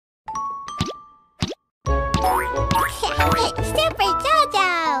Super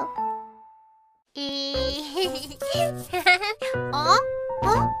JoJo! Oh?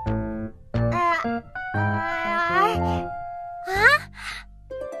 Oh? Huh?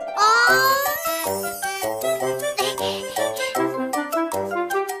 Oh!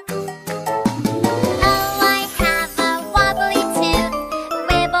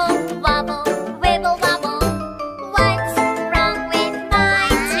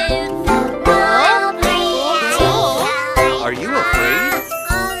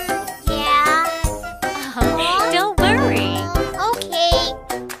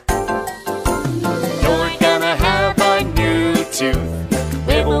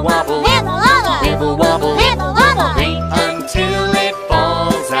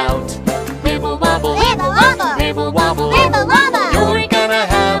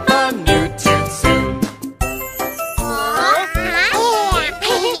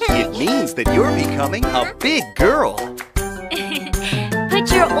 You're becoming a big girl.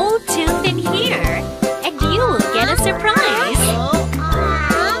 Put your old tooth in here, and you will get a surprise.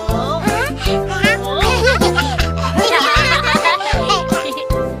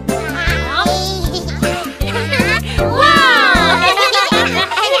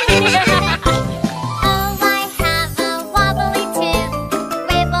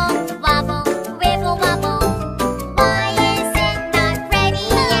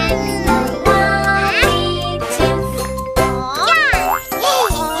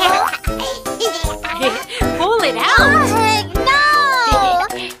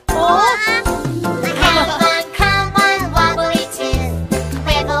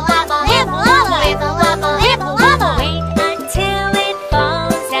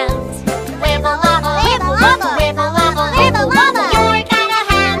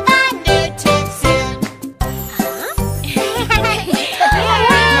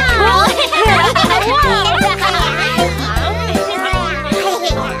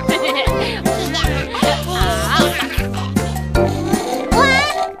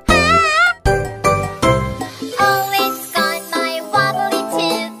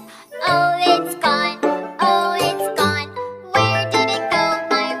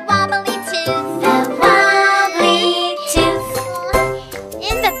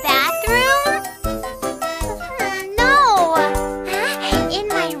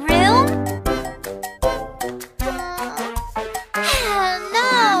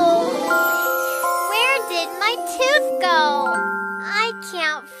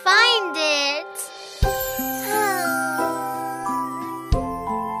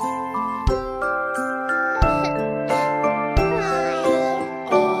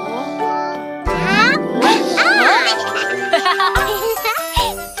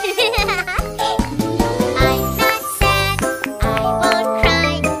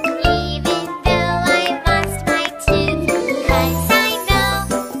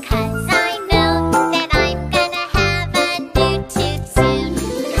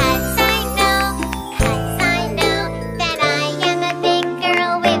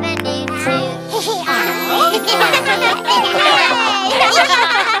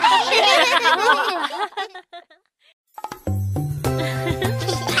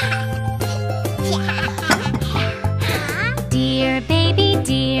 Dear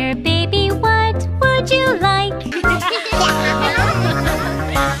baby, what would you like?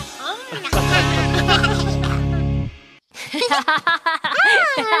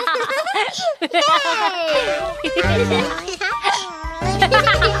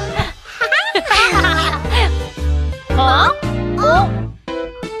 Huh? Oh.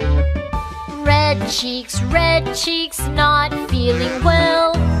 Red cheeks, not feeling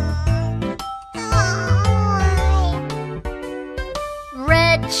well.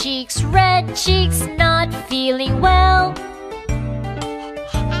 Red cheeks, not feeling well.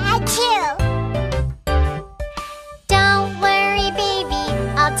 Achoo! Don't worry, baby,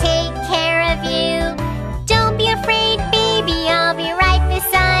 I'll take care of you. Don't be afraid, baby, I'll be right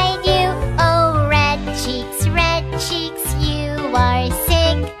beside you. Oh, red cheeks, you are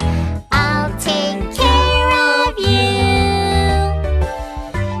sick. I'll take care of you.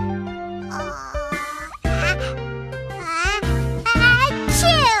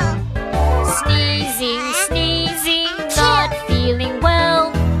 Sneezing, not feeling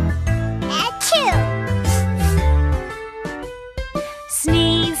well.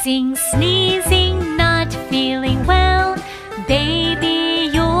 Sneezing, not feeling well. Baby,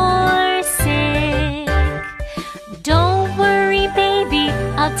 you're sick. Don't worry, baby,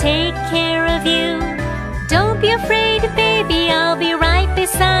 I'll take care of you. Don't be afraid, baby, I'll be right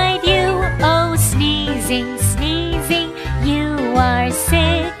beside you. Oh, sneezing, you are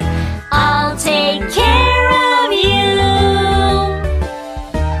sick. I'll take care of you.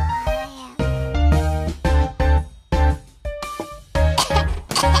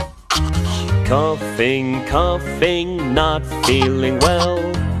 coughing, not feeling well.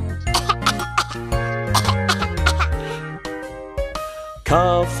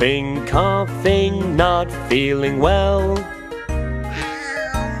 Coughing, coughing, not feeling well.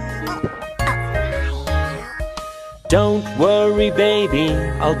 Don't worry, baby,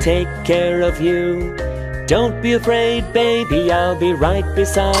 I'll take care of you. Don't be afraid, baby, I'll be right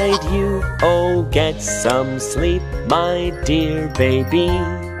beside you. Oh, get some sleep, my dear baby.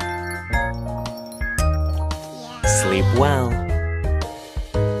 Sleep well.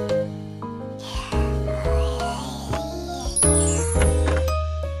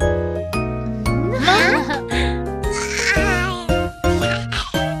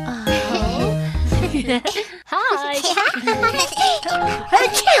 Hi.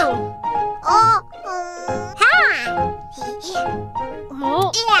 Achoo! Oh, ha!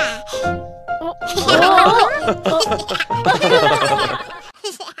 Oh. Yeah.